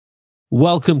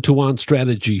Welcome to On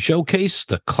Strategy Showcase,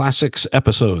 the classics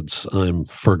episodes. I'm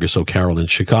Fergus O'Carroll in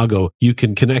Chicago. You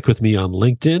can connect with me on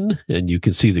LinkedIn, and you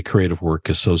can see the creative work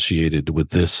associated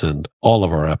with this and all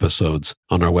of our episodes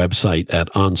on our website at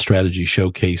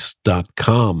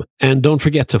onstrategyshowcase.com. And don't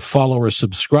forget to follow or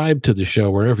subscribe to the show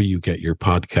wherever you get your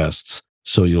podcasts,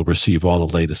 so you'll receive all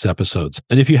the latest episodes.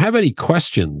 And if you have any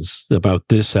questions about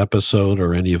this episode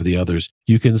or any of the others,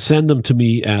 you can send them to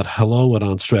me at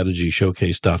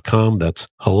hello@onstrategyshowcase.com. That's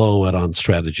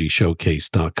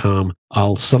hello@onstrategyshowcase.com.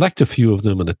 I'll select a few of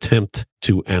them and attempt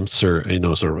to answer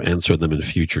them in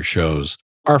future shows.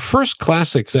 Our first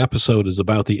classics episode is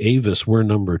about the Avis We're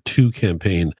Number 2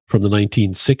 campaign from the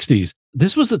 1960s.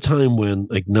 This was a time when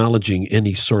acknowledging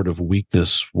any sort of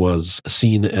weakness was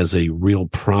seen as a real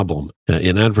problem.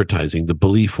 In advertising, the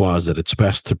belief was that it's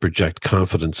best to project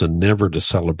confidence and never to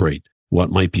celebrate what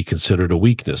might be considered a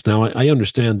weakness. Now, I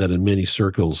understand that in many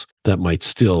circles, that might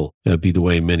still be the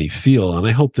way many feel. And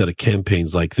I hope that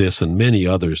campaigns like this and many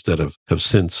others that have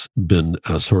since been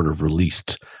sort of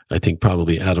released, I think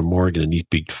probably Adam Morgan and Eat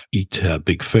Big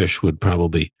Fish would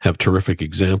probably have terrific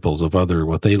examples of other,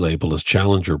 what they label as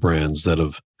challenger brands that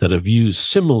have used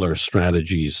similar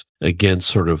strategies against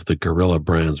sort of the guerrilla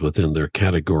brands within their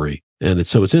category. And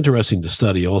it's interesting to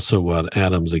study also what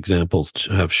Adam's examples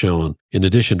have shown, in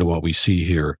addition to what we see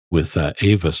here with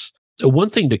Avis. One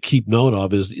thing to keep note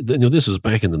of is, this is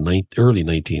back in the early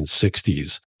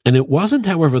 1960s. And it wasn't,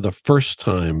 however, the first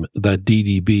time that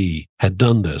DDB had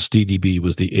done this. DDB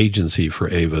was the agency for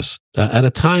Avis at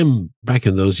a time back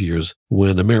in those years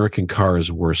when American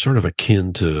cars were sort of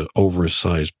akin to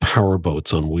oversized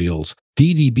powerboats on wheels.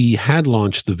 DDB had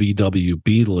launched the VW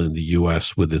Beetle in the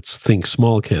U.S. with its Think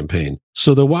Small campaign.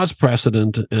 So there was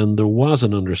precedent and there was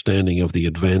an understanding of the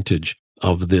advantage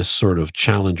of this sort of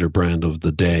challenger brand of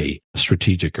the day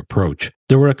strategic approach.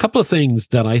 There were a couple of things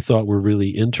that I thought were really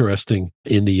interesting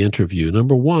in the interview.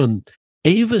 Number one,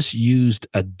 Avis used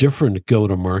a different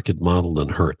go-to-market model than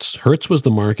Hertz. Hertz was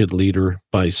the market leader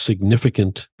by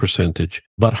significant percentage,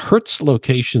 but Hertz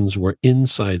locations were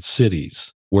inside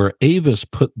cities, where Avis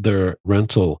put their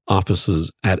rental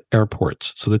offices at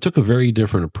airports. So they took a very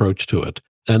different approach to it.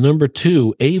 And number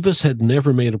two, Avis had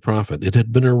never made a profit. It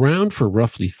had been around for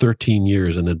roughly 13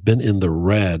 years and had been in the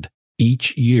red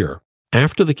each year.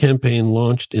 After the campaign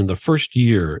launched, in the first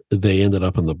year, they ended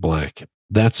up in the black.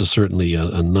 That's certainly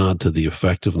a nod to the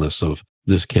effectiveness of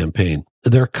this campaign.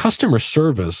 Their customer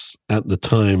service at the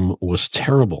time was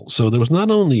terrible. So there was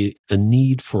not only a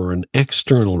need for an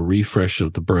external refresh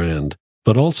of the brand,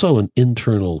 but also an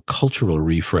internal cultural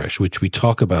refresh, which we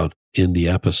talk about in the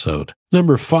episode.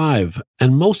 Number 5,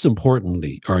 and most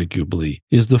importantly, arguably,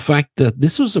 is the fact that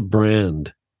this was a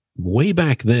brand way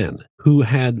back then who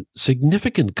had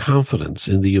significant confidence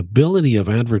in the ability of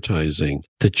advertising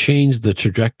to change the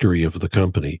trajectory of the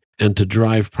company and to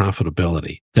drive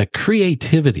profitability. That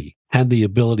creativity had the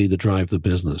ability to drive the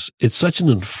business. It's such an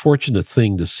unfortunate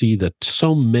thing to see that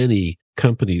so many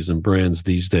companies and brands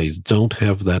these days don't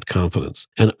have that confidence.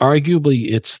 And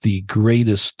arguably, it's the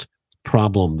greatest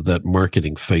problem that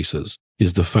marketing faces,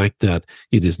 is the fact that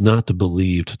it is not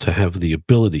believed to have the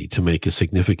ability to make a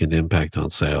significant impact on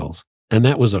sales. And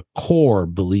that was a core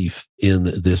belief in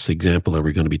this example that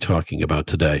we're going to be talking about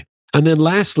today. And then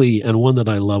lastly, and one that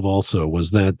I love also, was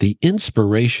that the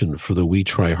inspiration for the We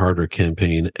Try Harder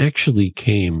campaign actually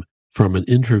came from an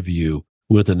interview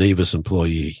with an Avis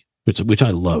employee, which I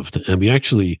loved. And we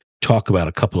actually talk about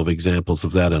a couple of examples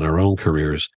of that in our own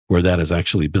careers where that has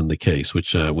actually been the case,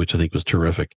 which I think was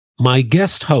terrific. My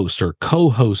guest host or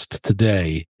co-host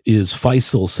today is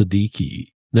Faisal Siddiqui.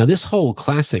 Now, this whole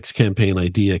classics campaign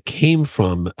idea came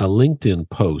from a LinkedIn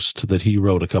post that he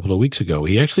wrote a couple of weeks ago.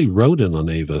 He actually wrote in on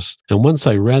Avis. And once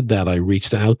I read that, I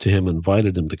reached out to him,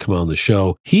 invited him to come on the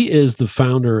show. He is the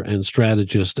founder and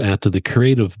strategist at the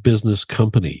Creative Business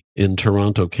Company in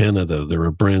Toronto, Canada. They're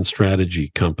a brand strategy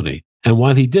company. And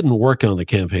while he didn't work on the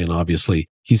campaign, obviously,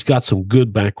 he's got some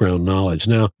good background knowledge.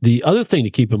 Now, the other thing to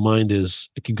keep in mind is,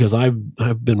 because I've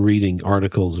been reading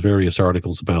various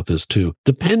articles about this too,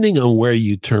 depending on where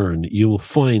you turn, you will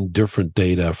find different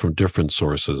data from different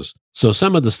sources. So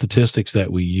some of the statistics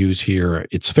that we use here,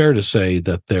 it's fair to say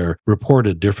that they're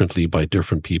reported differently by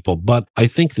different people, but I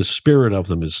think the spirit of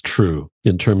them is true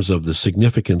in terms of the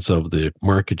significance of the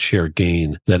market share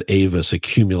gain that Avis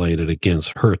accumulated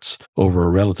against Hertz over a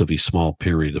relatively small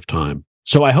period of time.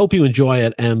 So I hope you enjoy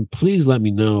it, and please let me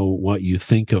know what you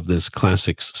think of this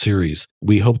classics series.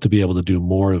 We hope to be able to do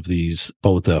more of these,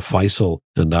 both Faisal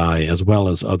and I, as well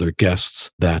as other guests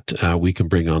that we can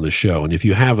bring on the show. And if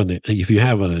you have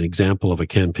an example of a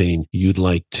campaign you'd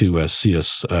like to see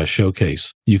us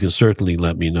showcase, you can certainly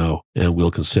let me know, and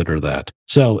we'll consider that.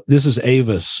 So this is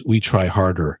Avis. We try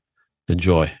harder.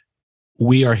 Enjoy.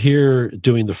 We are here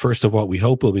doing the first of what we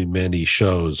hope will be many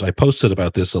shows. I posted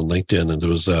about this on LinkedIn, and there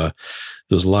was a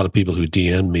lot of people who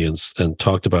DM'd me and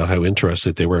talked about how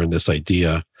interested they were in this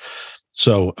idea.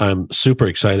 So I'm super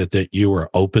excited that you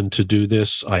are open to do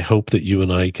this. I hope that you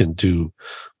and I can do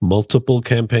multiple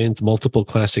campaigns, multiple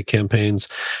classic campaigns.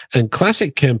 And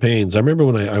classic campaigns, I remember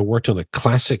when I worked on a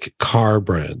classic car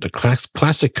brand, a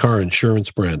classic car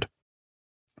insurance brand.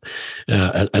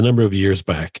 A number of years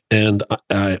back, and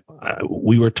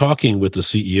we were talking with the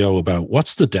CEO about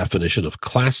what's the definition of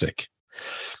classic,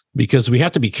 because we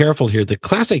have to be careful here. The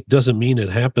classic doesn't mean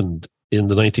it happened in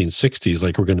the 1960s,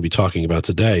 like we're going to be talking about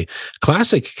today.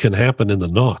 Classic can happen in the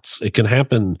noughts. It can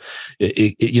happen.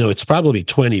 It's probably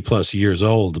 20 plus years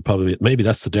old. Probably, maybe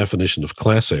that's the definition of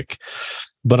classic.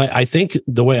 But I think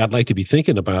the way I'd like to be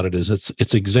thinking about it is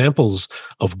it's examples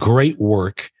of great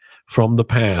work from the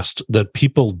past that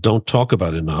people don't talk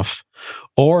about enough,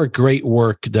 or great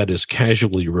work that is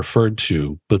casually referred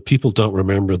to, but people don't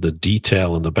remember the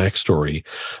detail and the backstory.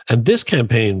 And this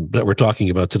campaign that we're talking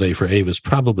about today for Avis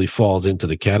probably falls into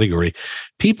the category.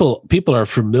 People are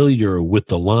familiar with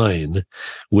the line,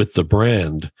 with the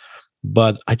brand,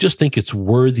 but I just think it's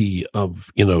worthy of,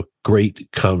 great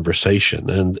conversation.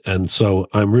 And so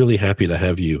I'm really happy to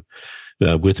have you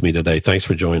with me today. Thanks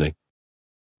for joining.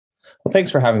 Well,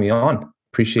 thanks for having me on.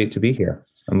 Appreciate to be here.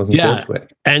 I'm looking forward to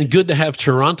it. And good to have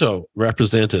Toronto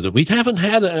represented. We haven't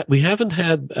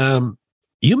had.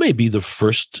 You may be the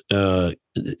first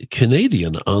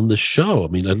Canadian on the show. I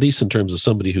mean, at least in terms of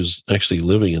somebody who's actually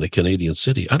living in a Canadian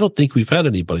city. I don't think we've had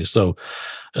anybody. So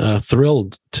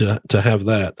thrilled to have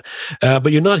that.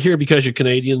 But you're not here because you're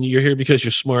Canadian. You're here because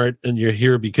you're smart, and you're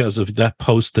here because of that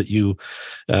post that you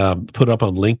put up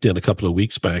on LinkedIn a couple of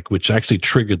weeks back, which actually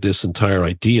triggered this entire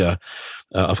idea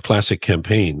of classic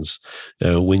campaigns.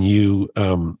 When you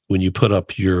put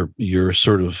up your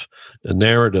sort of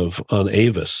narrative on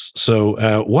Avis.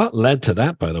 So what led to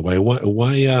that, by the way?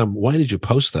 Why did you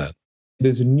post that?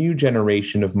 There's a new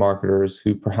generation of marketers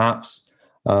who perhaps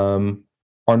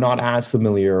are not as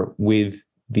familiar with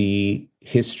the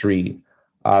history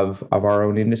of our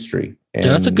own industry. And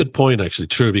that's a good point, actually.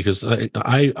 True, because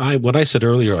I what I said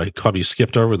earlier, I probably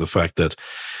skipped over the fact that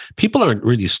people aren't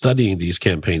really studying these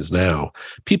campaigns now.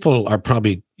 People are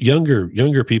probably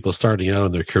younger people starting out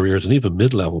in their careers, and even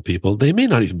mid-level people. They may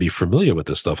not even be familiar with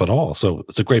this stuff at all. So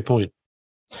it's a great point.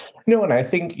 No, and I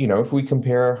think, if we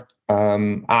compare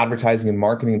advertising and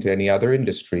marketing to any other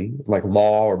industry, like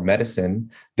law or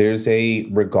medicine, there's a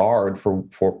regard for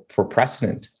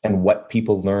precedent and what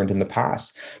people learned in the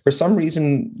past. For some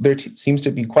reason, there seems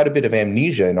to be quite a bit of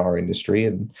amnesia in our industry,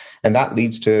 and that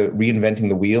leads to reinventing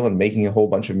the wheel and making a whole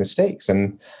bunch of mistakes.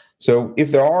 And so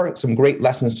if there are some great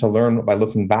lessons to learn by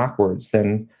looking backwards,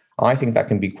 then I think that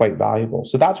can be quite valuable.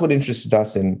 So that's what interested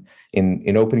us in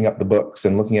opening up the books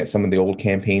and looking at some of the old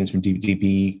campaigns from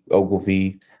DB,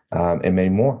 Ogilvy, and many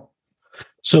more.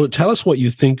 So tell us what you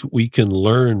think we can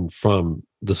learn from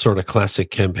the sort of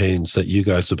classic campaigns that you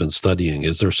guys have been studying.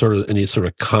 Is there sort of any sort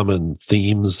of common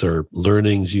themes or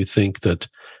learnings you think that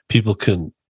people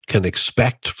can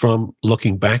expect from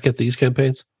looking back at these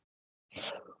campaigns?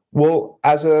 Well,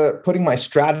 as putting my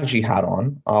strategy hat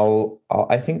on,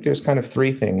 I think there's kind of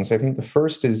three things. I think the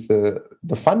first is the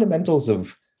fundamentals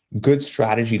of good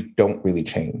strategy don't really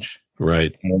change.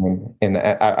 Right. And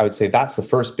I would say that's the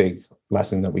first big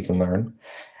lesson that we can learn.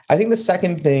 I think the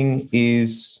second thing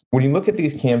is when you look at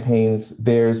these campaigns,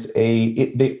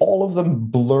 they all of them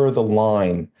blur the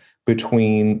line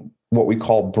between what we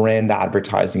call brand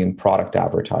advertising and product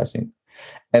advertising.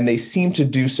 And they seem to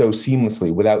do so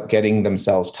seamlessly without getting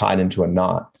themselves tied into a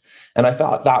knot. And I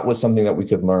thought that was something that we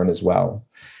could learn as well.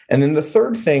 And then the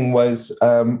third thing was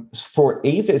for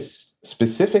Avis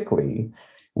specifically,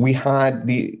 we had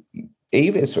the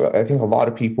Avis, I think a lot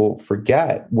of people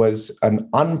forget, was an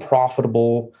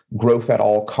unprofitable growth at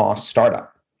all cost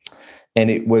startup.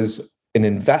 And it was an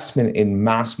investment in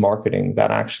mass marketing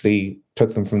that actually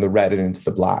took them from the red and into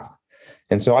the black.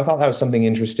 And so I thought that was something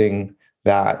interesting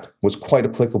that was quite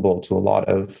applicable to a lot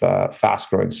of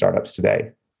fast-growing startups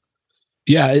today.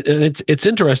 Yeah, and it's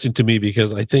interesting to me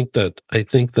because I think that,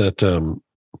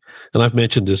 and I've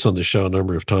mentioned this on the show a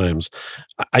number of times.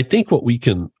 I think what we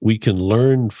can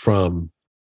learn from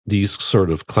these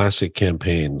sort of classic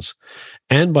campaigns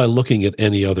and by looking at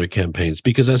any other campaigns,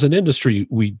 because as an industry,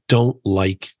 we don't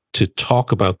like to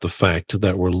talk about the fact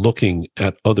that we're looking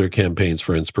at other campaigns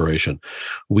for inspiration.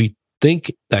 We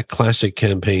think that classic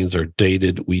campaigns are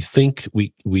dated. We think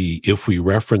we if we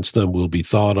reference them, we'll be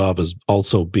thought of as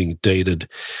also being dated.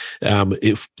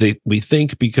 We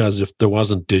think because if there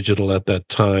wasn't digital at that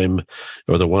time,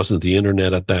 or there wasn't the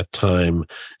internet at that time,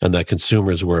 and that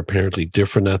consumers were apparently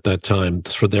different at that time,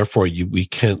 so therefore we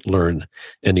can't learn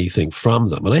anything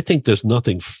from them. And I think there's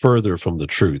nothing further from the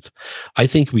truth. I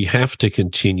think we have to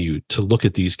continue to look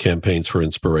at these campaigns for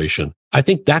inspiration. I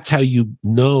think that's how you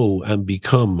know and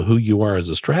become who you are as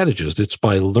a strategist. It's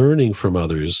by learning from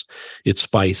others. It's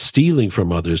by stealing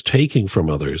from others, taking from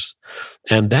others.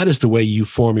 And that is the way you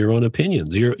form your own opinions.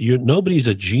 Nobody's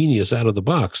a genius out of the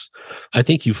box. I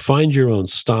think you find your own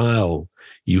style,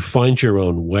 you find your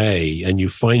own way, and you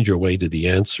find your way to the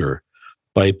answer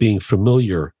by being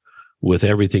familiar with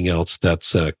everything else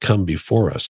that's come before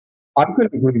us. I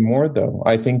couldn't agree more, though.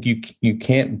 I think you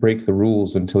can't break the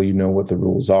rules until you know what the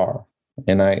rules are.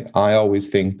 And I always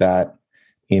think that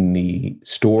in the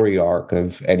story arc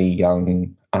of any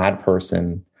young ad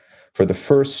person, for the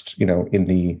first, in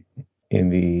the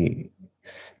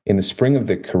spring of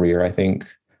the career, I think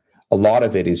a lot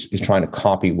of it is trying to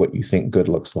copy what you think good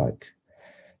looks like.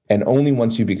 And only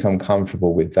once you become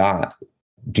comfortable with that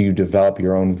do you develop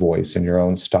your own voice and your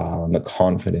own style and the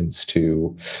confidence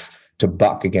to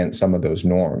buck against some of those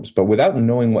norms. But without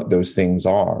knowing what those things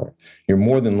are, you're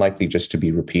more than likely just to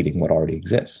be repeating what already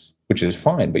exists, which is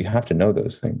fine, but you have to know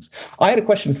those things. I had a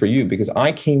question for you because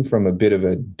I came from a bit of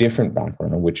a different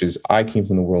background, which is I came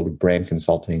from the world of brand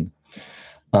consulting.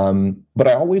 But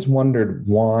I always wondered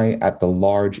why at the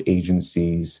large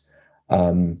agencies,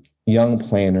 young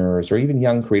planners or even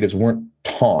young creatives weren't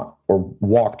taught or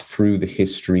walked through the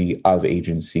history of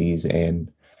agencies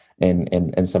and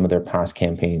some of their past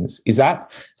campaigns.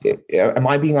 Am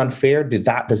I being unfair? Does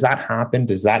that happen?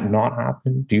 Does that not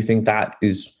happen? Do you think that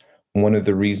is one of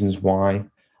the reasons why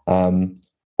a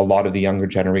lot of the younger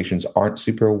generations aren't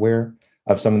super aware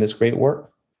of some of this great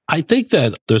work? I think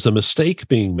that there's a mistake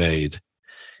being made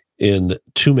in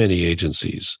too many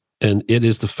agencies, and it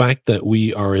is the fact that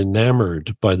we are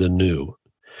enamored by the new.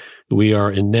 We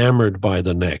are enamored by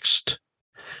the next.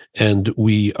 And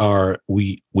we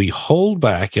hold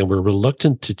back and we're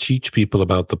reluctant to teach people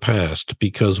about the past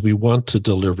because we want to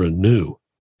deliver new.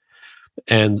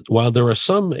 And while there are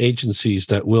some agencies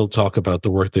that will talk about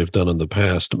the work they've done in the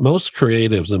past, most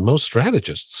creatives and most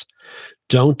strategists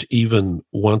don't even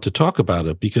want to talk about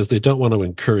it because they don't want to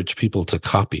encourage people to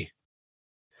copy.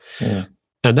 Yeah.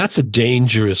 And that's a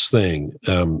dangerous thing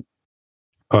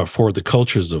for the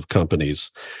cultures of companies,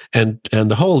 and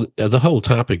the whole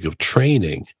topic of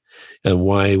training. And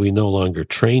why we no longer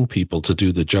train people to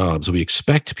do the jobs. We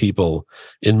expect people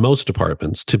in most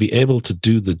departments to be able to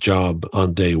do the job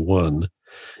on day one.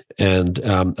 And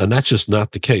that's just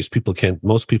not the case.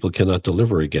 Most people cannot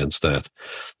deliver against that.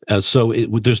 So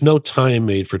there's no time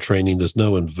made for training. There's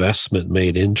no investment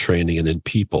made in training and in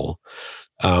people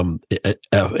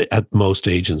at most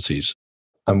agencies.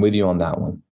 I'm with you on that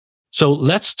one. So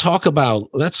let's talk about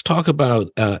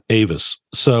Avis.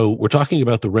 So we're talking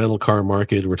about the rental car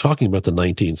market. We're talking about the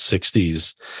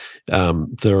 1960s.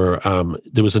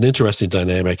 There was an interesting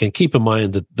dynamic, and keep in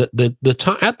mind that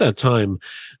at that time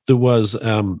there was,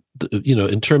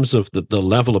 in terms of the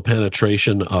level of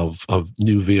penetration of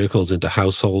new vehicles into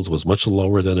households was much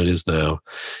lower than it is now.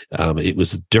 It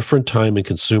was a different time in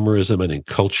consumerism and in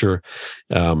culture.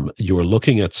 You were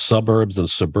looking at suburbs and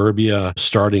suburbia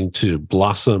starting to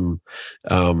blossom.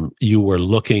 You were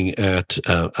looking at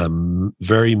a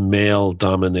very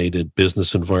male-dominated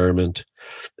business environment,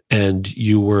 and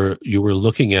you were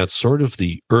looking at sort of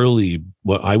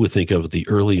what I would think of the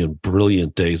early and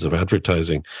brilliant days of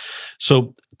advertising.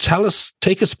 So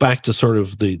take us back to sort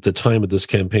of the time of this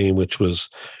campaign, which was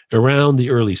around the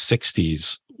early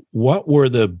 60s. What were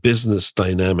the business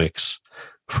dynamics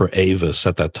for Avis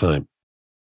at that time?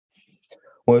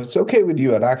 Well, if it's okay with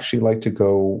you, I'd actually like to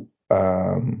go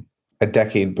a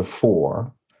decade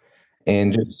before.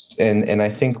 And I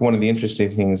think one of the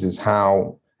interesting things is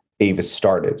how Avis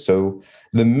started. So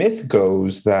the myth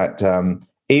goes that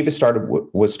Avis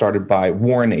was started by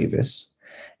Warren Avis,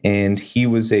 and he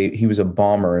was a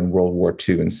bomber in World War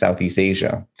II in Southeast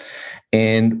Asia.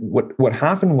 And what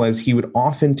happened was he would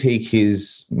often take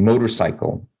his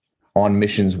motorcycle on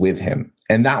missions with him,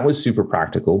 and that was super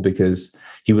practical because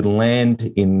he would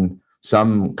land in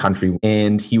some country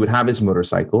and he would have his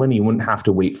motorcycle and he wouldn't have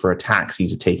to wait for a taxi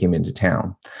to take him into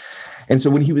town. And so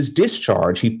when he was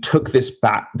discharged, he took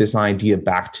this idea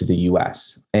back to the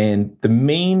US. And the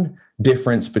main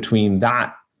difference between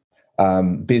that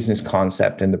business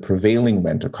concept and the prevailing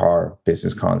rent-a-car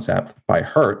business concept by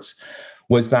Hertz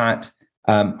was that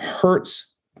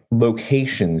Hertz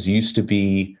locations used to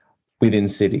be within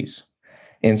cities.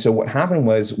 And so what happened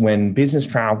was when business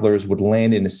travelers would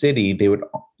land in a city, they would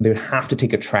have to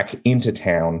take a trek into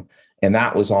town. And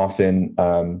that was often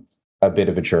a bit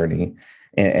of a journey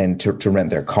and to rent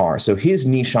their car. So his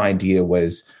niche idea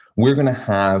was, we're going to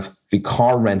have the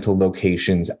car rental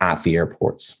locations at the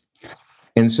airports.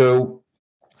 And so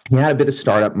he had a bit of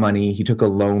startup money. He took a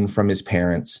loan from his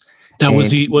parents. Now, was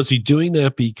he doing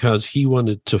that because he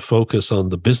wanted to focus on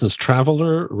the business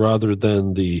traveler rather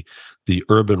than the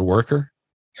urban worker?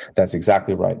 That's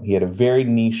exactly right. He had a very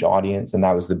niche audience, and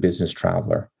that was the business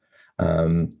traveler.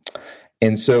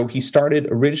 And so he started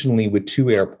originally with 2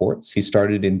 airports. He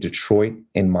started in Detroit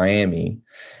and Miami.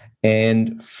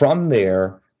 And from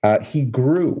there, he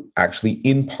grew actually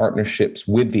in partnerships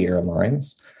with the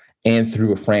airlines and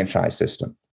through a franchise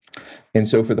system. And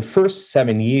so for the first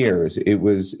 7 years, it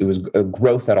was a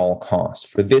growth at all costs.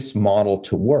 For this model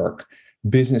to work,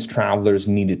 business travelers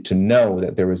needed to know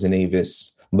that there was an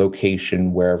Avis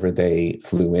location wherever they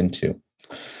flew into.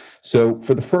 So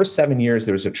for the first 7 years,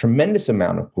 there was a tremendous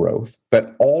amount of growth,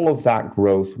 but all of that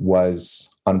growth was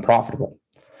unprofitable,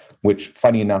 which,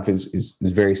 funny enough, is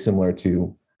very similar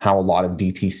to how a lot of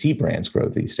DTC brands grow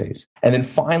these days. And then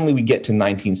finally, we get to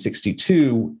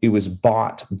 1962, it was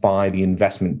bought by the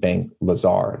investment bank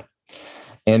Lazard.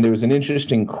 And there was an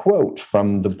interesting quote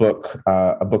from the book,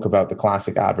 a book about the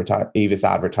classic Avis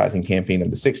advertising campaign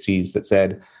of the 60s that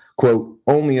said, quote,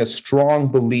 "Only a strong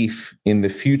belief in the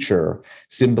future,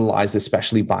 symbolized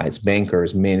especially by its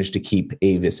bankers, managed to keep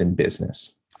Avis in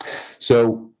business."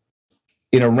 So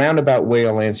in a roundabout way,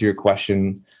 I'll answer your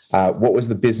question. What was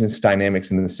the business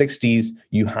dynamics in the 60s?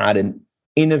 You had an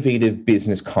innovative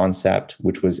business concept,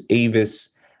 which was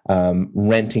Avis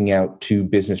renting out to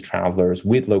business travelers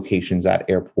with locations at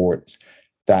airports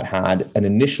that had an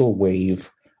initial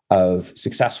wave of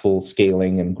successful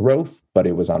scaling and growth, but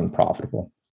it was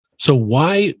unprofitable. So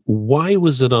why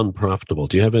was it unprofitable?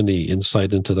 Do you have any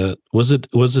insight into that? Was it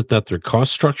that their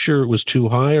cost structure was too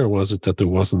high, or was it that there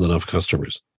wasn't enough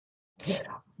customers?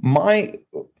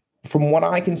 From what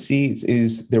I can see,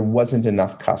 is there wasn't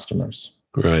enough customers.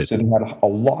 Right. So they had a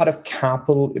lot of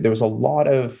capital. There was a lot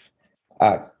of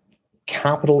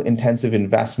capital-intensive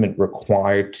investment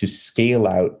required to scale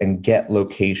out and get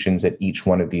locations at each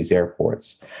one of these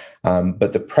airports.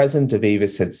 But the president of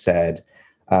Avis had said,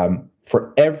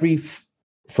 for every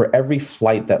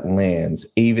flight that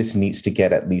lands, Avis needs to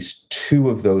get at least 2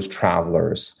 of those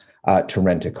travelers to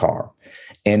rent a car.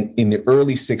 And in the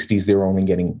early 60s, they were only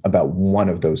getting about 1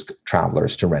 of those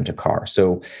travelers to rent a car.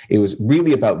 So it was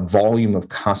really about volume of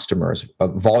customers,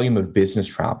 volume of business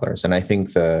travelers. And I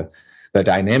think the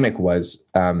dynamic was,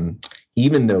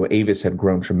 even though Avis had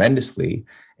grown tremendously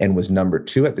and was number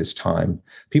 2 at this time,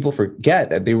 people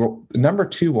forget that they were number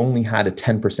 2 only had a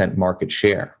 10% market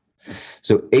share.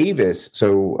 So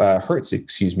Hertz,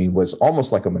 was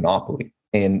almost like a monopoly,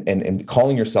 and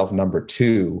calling yourself number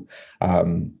 2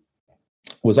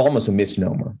 was almost a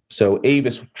misnomer. So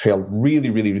Avis trailed really,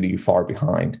 really, really far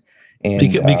behind. And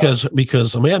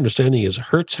because my understanding is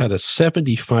Hertz had a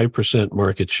 75%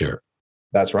 market share.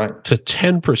 That's right. To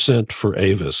 10% for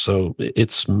Avis. So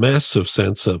it's massive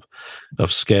sense of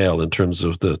scale in terms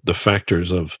of the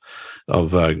factors of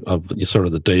sort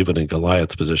of the David and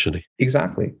Goliath positioning.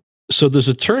 Exactly. So there's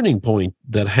a turning point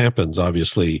that happens,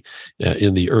 obviously,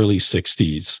 in the early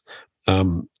 60s.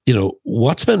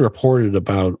 What's been reported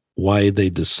about why they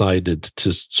decided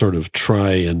to sort of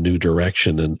try a new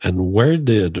direction, and where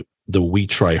did the We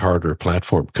Try Harder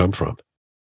platform come from?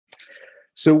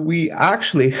 So we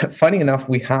actually, funny enough,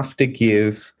 we have to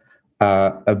give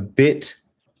a bit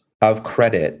of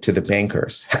credit to the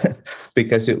bankers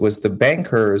because it was the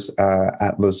bankers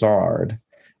at Lazard.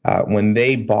 When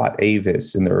they bought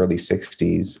Avis in the early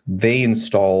 60s, they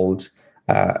installed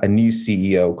a new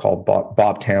CEO called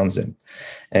Bob Townsend.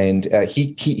 And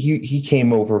he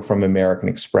came over from American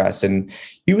Express, and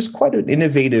he was quite an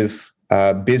innovative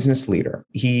business leader.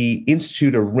 He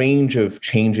instituted a range of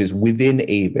changes within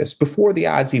Avis before the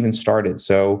ads even started.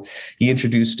 So he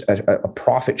introduced a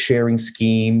profit sharing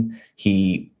scheme.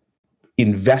 He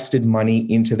invested money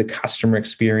into the customer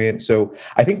experience. So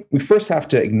I think we first have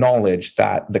to acknowledge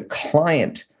that the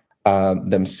client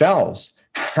themselves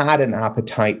had an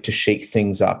appetite to shake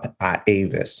things up at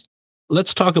Avis.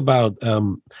 Let's talk about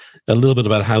a little bit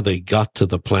about how they got to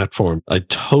the platform. I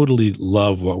totally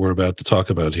love what we're about to talk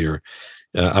about here.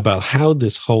 about how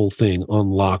this whole thing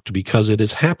unlocked, because it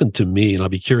has happened to me, and I'll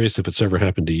be curious if it's ever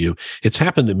happened to you. It's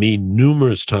happened to me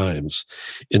numerous times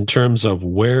in terms of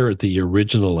where the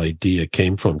original idea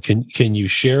came from. Can you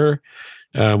share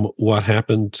what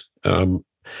happened? And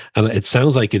it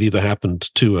sounds like it either happened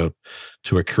to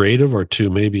a creative or to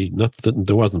maybe not that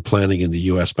there wasn't planning in the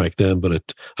US back then,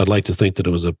 but I'd like to think that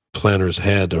it was a planner's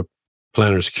head or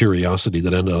planner's curiosity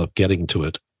that ended up getting to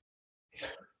it.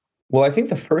 Well, I think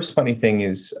the first funny thing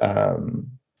is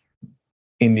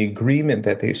in the agreement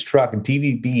that they struck,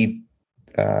 DVB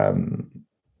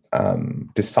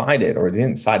decided, or they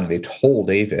didn't decide, they told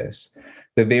Avis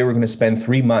that they were going to spend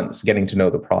 3 months getting to know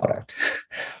the product,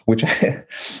 which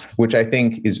I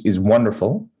think is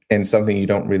wonderful and something you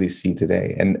don't really see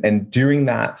today. And during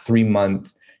that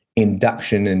 3-month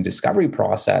induction and discovery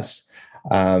process,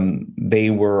 they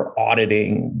were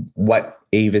auditing what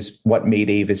made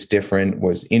Avis different,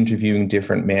 was interviewing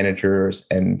different managers,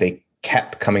 and they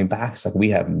kept coming back. It's like, we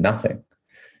have nothing.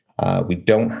 We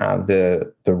don't have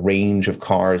the range of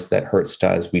cars that Hertz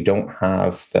does. We don't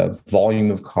have the volume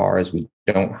of cars. We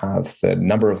don't have the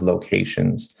number of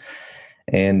locations.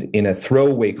 And in a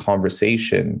throwaway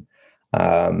conversation,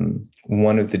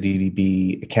 one of the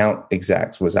DDB account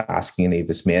execs was asking an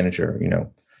Avis manager,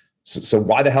 so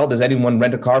why the hell does anyone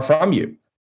rent a car from you?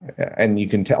 And you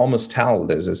can almost tell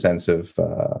there's a sense of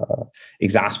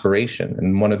exasperation.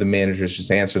 And one of the managers just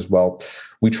answers, well,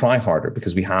 we try harder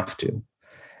because we have to.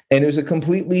 And it was a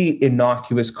completely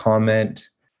innocuous comment,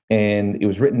 and it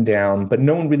was written down, but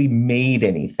no one really made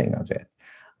anything of it.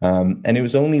 And it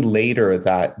was only later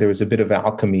that there was a bit of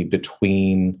alchemy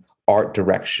between art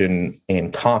direction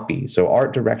and copy. So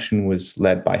art direction was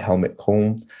led by Helmut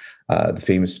Kohln, the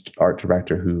famous art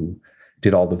director who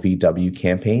did all the VW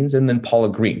campaigns, and then Paula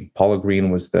Green. Paula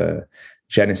Green was the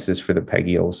genesis for the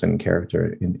Peggy Olson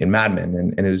character in Mad Men.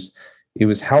 And it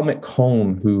was Helmut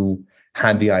Kohln who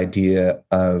had the idea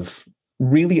of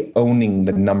really owning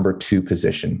the number 2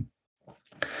 position.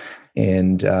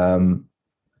 And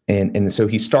so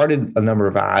he started a number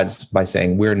of ads by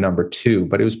saying, we're number 2,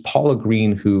 but it was Paula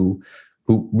Green who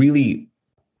really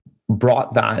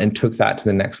brought that and took that to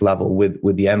the next level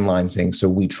with the end line saying, so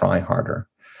we try harder.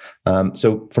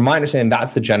 So from my understanding,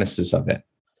 that's the genesis of it.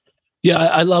 Yeah,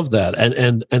 I love that.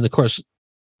 And of course,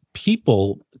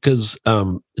 people, because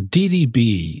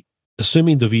DDB,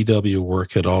 assuming the VW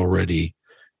work had already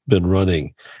been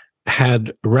running,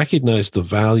 had recognized the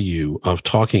value of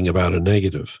talking about a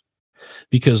negative.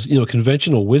 Because,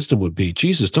 conventional wisdom would be,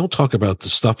 Jesus, don't talk about the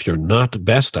stuff you're not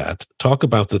best at. Talk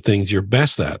about the things you're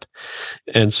best at.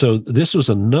 And so this was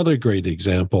another great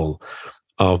example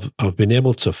of being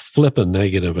able to flip a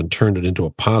negative and turn it into a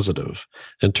positive,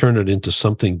 and turn it into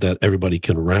something that everybody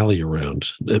can rally around,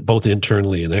 both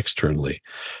internally and externally.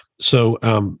 So,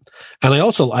 and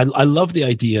I love the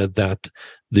idea that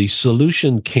the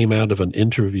solution came out of an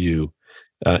interview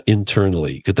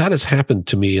internally, because that has happened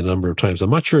to me a number of times. I'm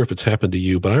not sure if it's happened to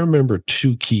you, but I remember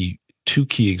two key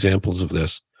examples of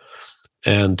this.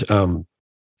 And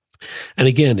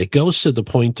again, it goes to the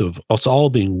point of us all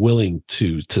being willing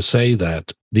to say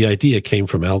that the idea came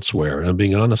from elsewhere and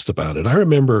being honest about it. I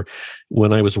remember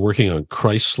when I was working on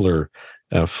Chrysler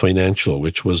Financial,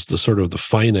 which was the sort of the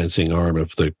financing arm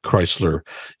of the Chrysler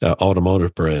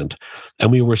automotive brand,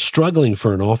 and we were struggling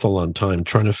for an awful long time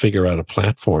trying to figure out a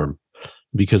platform,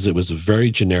 because it was very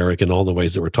generic in all the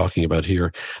ways that we're talking about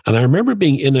here. And I remember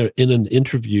being in an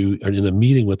interview or in a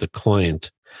meeting with a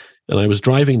client, and I was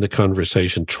driving the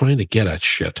conversation trying to get at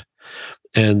shit.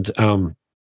 And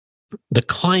the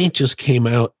client just came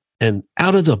out and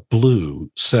out of the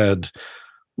blue said,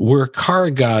 we're car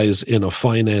guys in a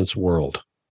finance world.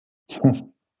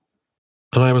 And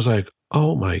I was like,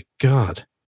 oh my God.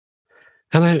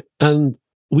 And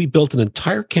we built an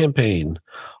entire campaign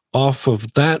off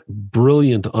of that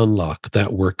brilliant unlock,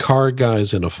 that we're car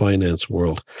guys in a finance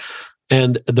world.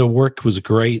 And the work was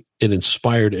great. It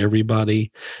inspired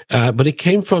everybody, but it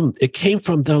came from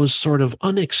those sort of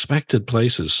unexpected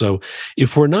places. So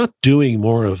if we're not doing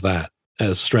more of that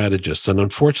as strategists, and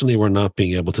unfortunately we're not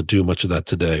being able to do much of that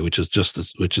today, which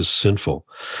is sinful,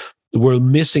 we're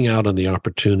missing out on the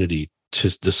opportunity to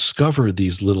discover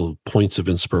these little points of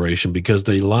inspiration, because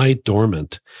they lie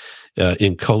dormant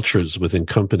in cultures within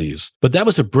companies. But that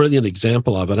was a brilliant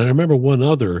example of it. And I remember one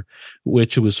other,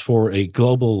 which was for a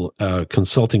global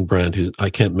consulting brand who I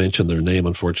can't mention their name,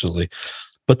 unfortunately.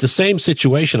 But the same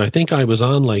situation, I think I was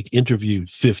on like interview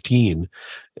 15,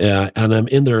 and I'm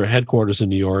in their headquarters in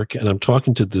New York, and I'm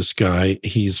talking to this guy.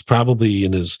 He's probably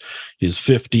in his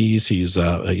 50s. He's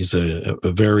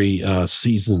a very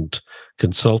seasoned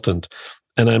consultant.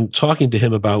 And I'm talking to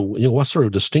him about, what sort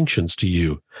of distinctions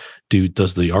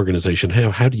does the organization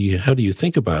have? How do you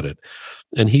think about it?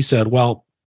 And he said, while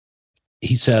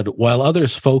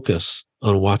others focus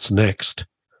on what's next,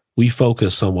 we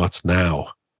focus on what's now.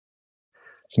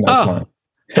 It's a nice line.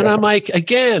 And I'm like,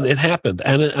 again, it happened,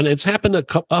 and it's happened a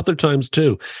couple other times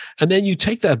too. And then you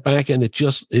take that back, and it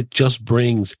just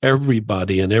brings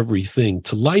everybody and everything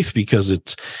to life, because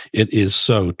it is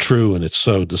so true and it's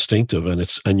so distinctive,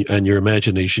 and your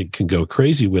imagination can go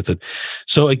crazy with it.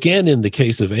 So again, in the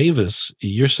case of Avis,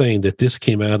 you're saying that this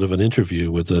came out of an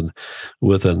interview with an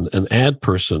ad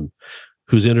person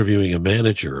who's interviewing a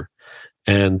manager,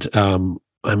 and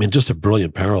just a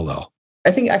brilliant parallel.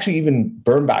 I think actually even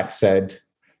Birnbach said,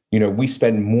 we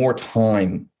spend more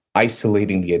time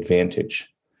isolating the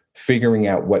advantage, figuring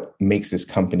out what makes this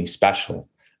company special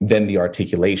than the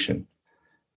articulation.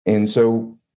 And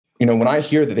so, when I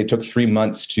hear that they took 3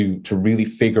 months to really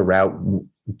figure out,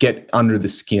 get under the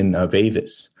skin of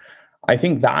Avis, I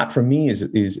think that for me is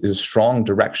a strong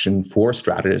direction for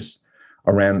strategists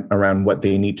around what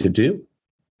they need to do.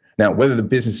 Now, whether the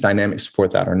business dynamics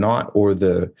support that or not, or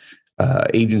the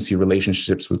agency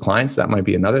relationships with clients, that might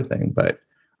be another thing. But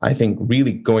I think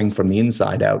really going from the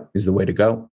inside out is the way to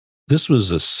go. This was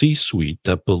a C-suite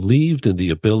that believed in the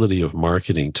ability of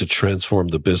marketing to transform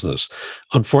the business.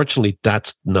 Unfortunately,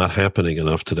 that's not happening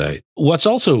enough today. What's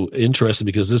also interesting,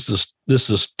 because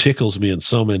this tickles me in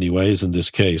so many ways in this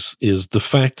case, is the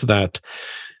fact that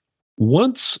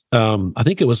once, I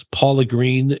think it was Paula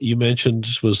Green you mentioned,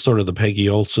 was sort of the Peggy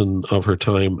Olson of her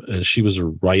time, and she was a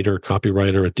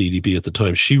copywriter at DDB at the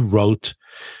time. She wrote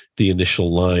the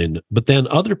initial line, but then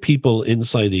other people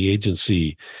inside the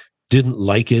agency didn't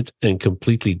like it and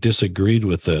completely disagreed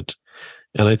with it.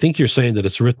 And I think you're saying that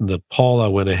it's written that Paula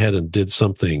went ahead and did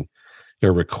something,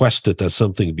 or requested that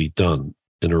something be done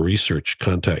in a research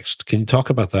context. Can you talk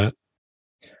about that?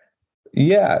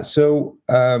 Yeah, so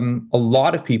a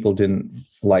lot of people didn't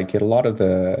like it.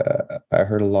 I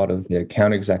heard a lot of the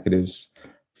account executives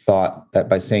thought that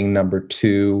by saying number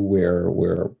 2,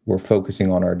 we're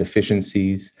focusing on our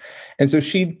deficiencies. And so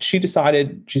she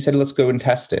said, let's go and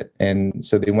test it. And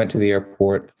so they went to the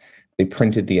airport, they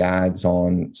printed the ads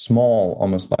on small,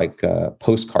 almost like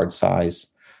postcard size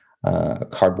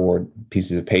cardboard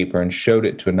pieces of paper, and showed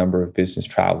it to a number of business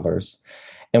travelers.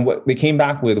 And what they came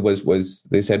back with was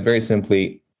they said very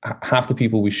simply, half the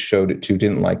people we showed it to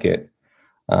didn't like it.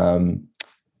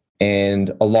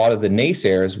 And a lot of the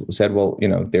naysayers said, well,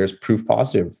 there's proof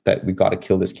positive that we got to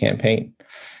kill this campaign.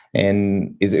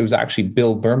 And it was actually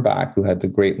Bill Birnbach who had the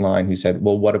great line, who said,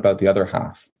 well, what about the other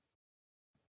half?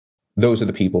 Those are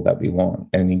the people that we want.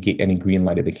 And he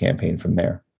green-lighted the campaign from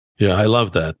there. Yeah, I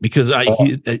love that, because I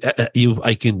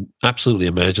can absolutely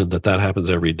imagine that happens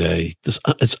every day.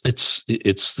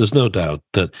 There's no doubt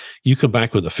that you come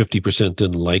back with a 50%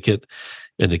 didn't like it,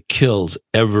 and it kills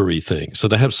everything. So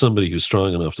to have somebody who's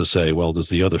strong enough to say, well, there's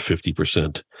the other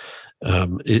 50%,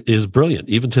 is brilliant,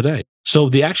 even today. So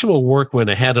the actual work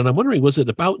went ahead, and I'm wondering, was it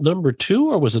about number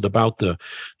 2, or was it about the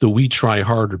we try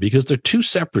harder? Because they're two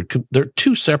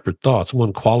separate thoughts.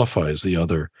 One qualifies the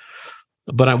other.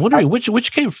 But I'm wondering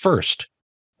which came first.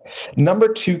 Number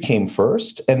 2 came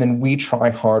first, and then we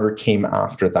try harder came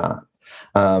after that.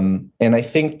 And I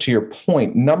think, to your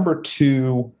point, number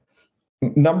two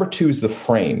is the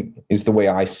frame, is the way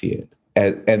I see it.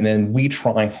 And then we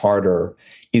try harder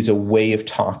is a way of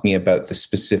talking about the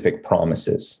specific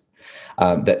promises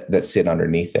that sit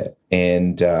underneath it.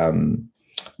 And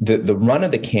the run of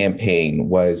the campaign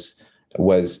was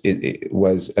about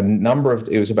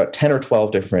 10 or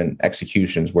 12 different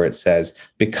executions where it says,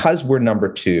 because we're number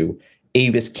 2,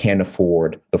 Avis can't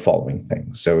afford the following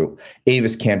things. So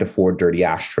Avis can't afford dirty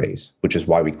ashtrays, which is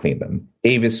why we clean them.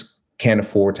 Avis can't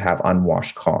afford to have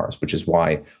unwashed cars, which is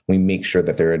why we make sure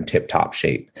that they're in tip-top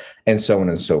shape, and so on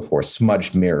and so forth.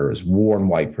 Smudged mirrors, worn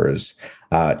wipers,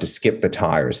 to skip the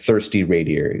tires, thirsty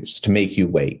radiators, to make you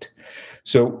wait.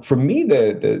 So for me,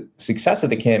 the success of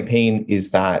the campaign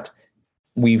is that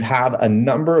we have a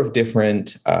number of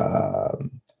different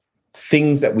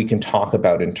things that we can talk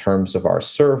about in terms of our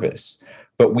service,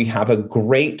 but we have a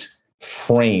great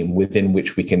frame within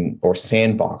which we can, or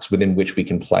sandbox within which we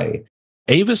can play.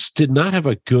 Avis did not have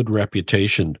a good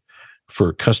reputation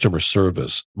for customer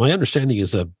service. My understanding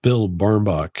is that Bill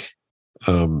Birnbach,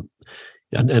 and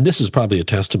this is probably a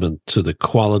testament to the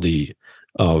quality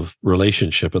of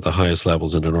relationship at the highest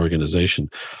levels in an organization,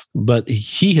 but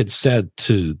he had said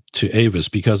to Avis,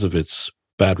 because of its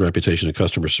bad reputation in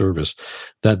customer service,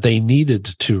 that they needed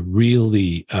to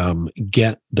really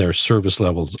get their service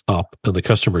levels up and the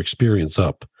customer experience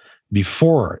up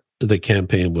before the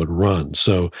campaign would run.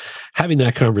 So having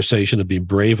that conversation and being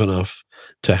brave enough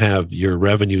to have your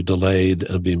revenue delayed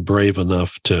and being brave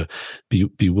enough to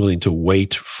be willing to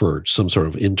wait for some sort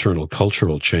of internal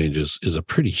cultural changes is a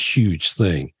pretty huge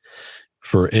thing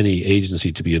for any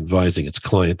agency to be advising its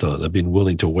client on. I've been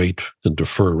willing to wait and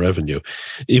defer revenue,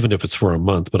 even if it's for a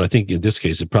month. But I think in this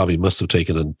case, it probably must have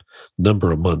taken a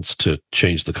number of months to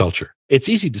change the culture. It's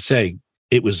easy to say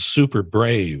it was super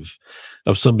brave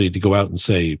of somebody to go out and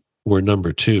say, we're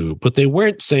number two, but they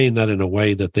weren't saying that in a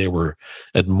way that they were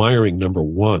admiring number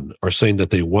one or saying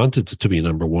that they wanted it to be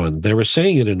number one. They were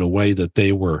saying it in a way that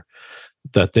they were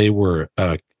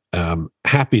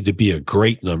happy to be a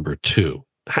great number two.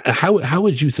 How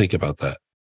would you think about that?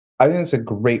 I think that's a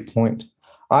great point.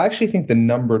 I actually think the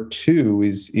number two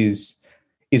is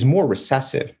more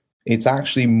recessive. It's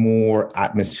actually more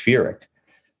atmospheric.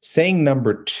 Saying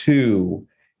number two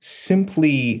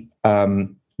simply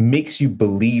makes you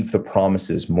believe the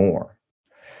promises more.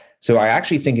 So I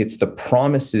actually think it's the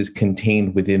promises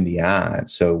contained within the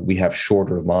ad. So we have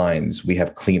shorter lines, we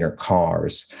have cleaner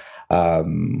cars,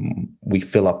 we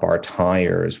fill up our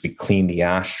tires, we clean the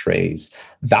ashtrays.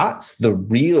 That's the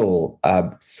real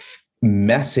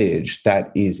message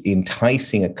that is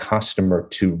enticing a customer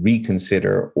to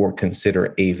reconsider or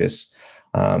consider Avis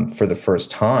for the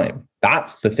first time.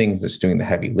 That's the thing that's doing the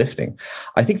heavy lifting.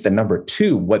 I think the number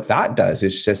two, what that does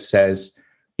is just says,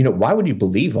 why would you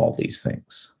believe all these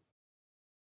things?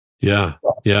 Yeah.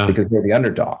 Because they're the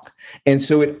underdog. And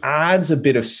so it adds a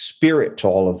bit of spirit to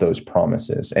all of those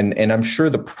promises. And I'm sure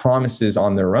the promises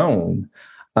on their own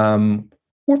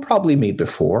were probably made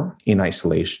before in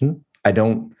isolation. I'd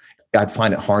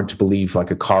find it hard to believe like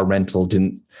a car rental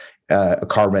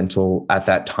at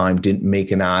that time didn't make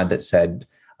an ad that said,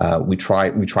 we try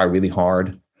really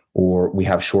hard, or we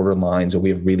have shorter lines, or we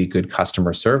have really good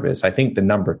customer service. I think the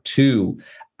number two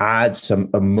adds some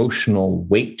emotional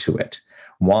weight to it.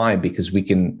 Why? Because we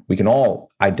can all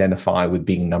identify with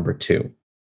being number two.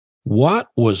 What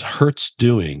was Hertz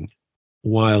doing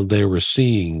while they were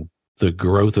seeing the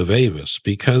growth of Avis?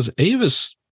 Because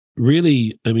Avis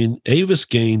Avis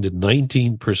gained a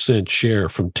 19% share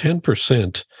from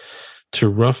 10% to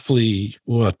roughly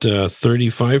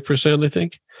 35%, I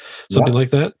think, something like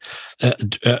that,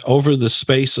 over the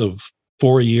space of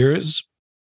 4 years.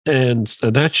 And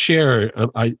that share,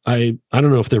 I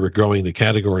don't know if they were growing the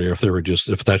category or if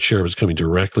that share was coming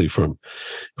directly from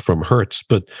Hertz.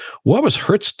 But what was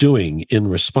Hertz doing in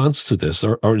response to this,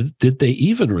 or did they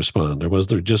even respond, or was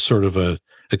there just sort of a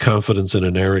confidence and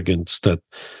an arrogance that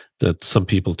some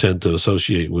people tend to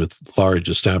associate with large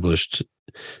established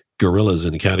gorillas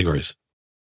in categories?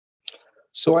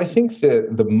 So I think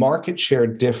the market share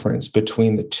difference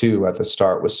between the two at the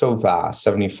start was so vast,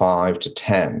 75 to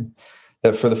 10,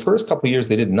 that for the first couple of years,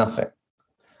 they did nothing.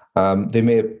 They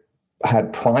may have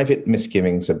had private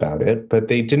misgivings about it, but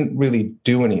they didn't really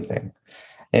do anything.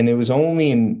 And it was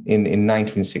only in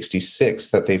 1966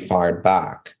 that they fired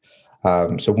back.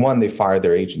 So one, they fired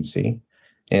their agency.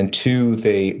 And two,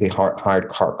 they hired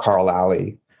Carl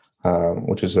Alley,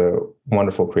 which was a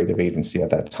wonderful creative agency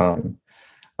at that time.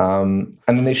 And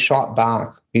then they shot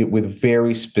back with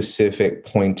very specific,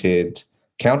 pointed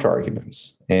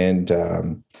counter-arguments. And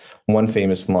one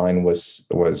famous line was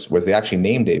they actually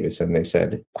named Avis, and they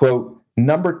said, quote,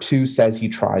 "Number two says he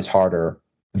tries harder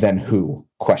than who? ?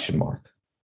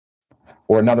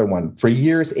 Or another one, "For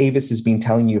years, Avis has been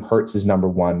telling you Hertz is number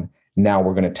one. Now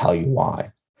we're going to tell you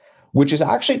why," which is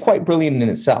actually quite brilliant in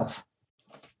itself.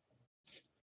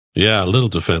 Yeah, a little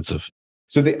defensive.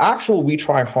 So the actual "we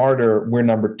try harder, we're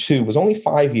number two" was only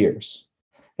 5 years.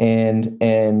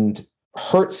 And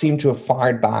Hertz seemed to have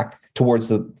fired back towards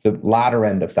the latter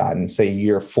end of that in, say,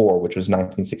 year 4, which was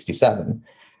 1967.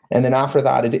 And then after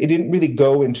that, it didn't really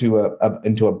go into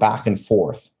a back and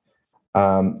forth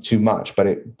too much, but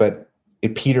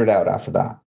it petered out after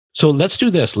that. So let's do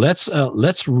this. Let's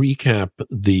recap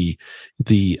the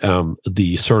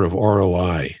sort of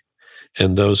ROI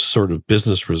and those sort of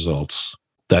business results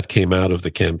that came out of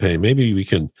the campaign. Maybe we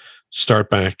can start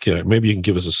back. Maybe you can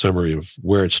give us a summary of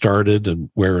where it started and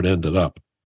where it ended up.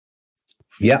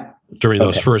 Yeah. During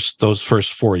those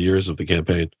first 4 years of the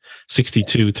campaign,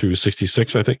 62 through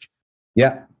 66, I think.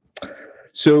 Yeah.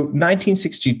 So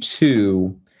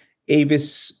 1962,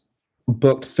 Avis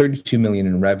booked $32 million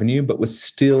in revenue, but was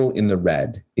still in the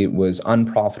red. It was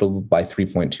unprofitable by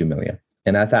 $3.2 million.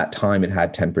 And at that time, it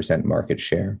had 10% market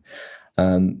share.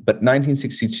 But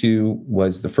 1962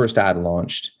 was the first ad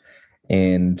launched.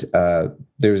 And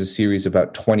there was a series of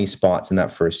about 20 spots in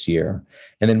that first year.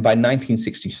 And then by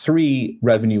 1963,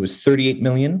 revenue was $38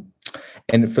 million,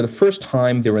 And for the first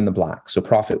time, they were in the black. So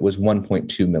profit was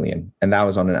 1.2 million. And that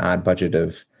was on an ad budget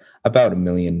of about a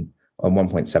million or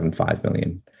 1.75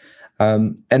 million.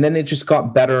 And then it just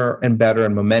got better and better,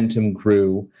 and momentum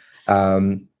grew.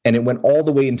 And it went all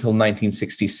the way until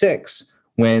 1966,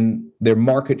 when their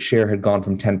market share had gone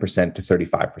from 10% to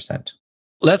 35%.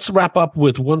 Let's wrap up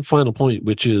with one final point,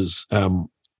 which is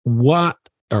why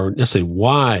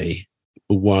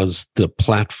was the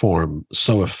platform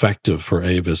so effective for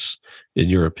Avis, in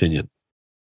your opinion?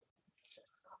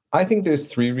 I think there's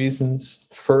three reasons.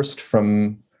 First,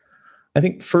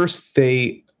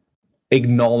 they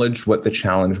acknowledged what the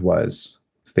challenge was.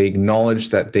 They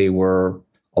acknowledged that they were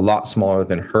a lot smaller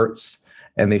than Hertz,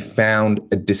 and they found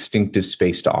a distinctive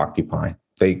space to occupy.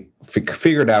 They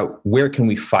figured out, where can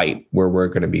we fight where we're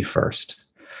going to be first?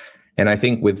 And I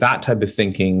think with that type of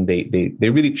thinking, they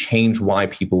really changed why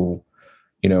people,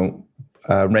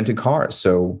 rented cars.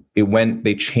 So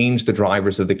they changed the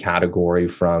drivers of the category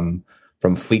from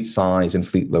fleet size and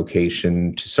fleet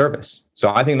location to service. So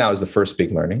I think that was the first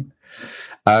big learning.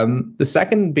 The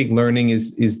second big learning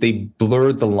is they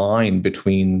blurred the line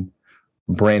between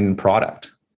brand and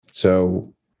product.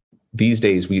 So these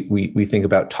days we think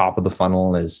about top of the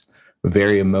funnel as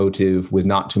very emotive with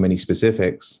not too many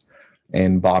specifics,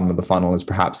 and bottom of the funnel is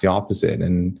perhaps the opposite.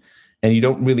 And you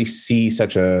don't really see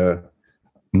such a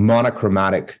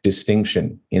monochromatic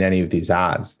distinction in any of these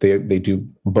ads. They do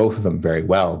both of them very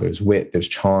well. There's wit, there's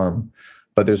charm,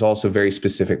 but there's also very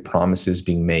specific promises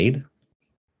being made.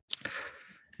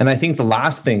 And I think the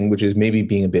last thing, which is maybe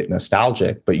being a bit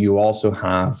nostalgic, but you also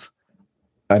have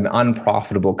an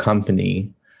unprofitable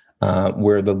company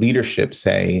where the leadership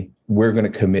say, we're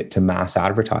going to commit to mass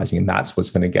advertising, and that's what's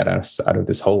going to get us out of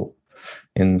this hole.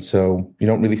 And so you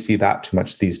don't really see that too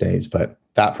much these days, but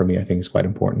that for me, I think, is quite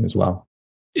important as well.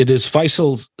 It is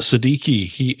Faisal Siddiqui.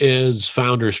 He is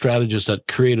founder strategist at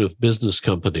Creative Business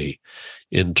Company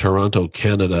in Toronto,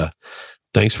 Canada.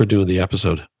 Thanks for doing the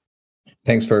episode.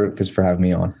 Thanks for having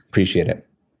me on. Appreciate it.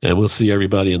 And we'll see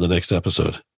everybody in the next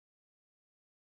episode.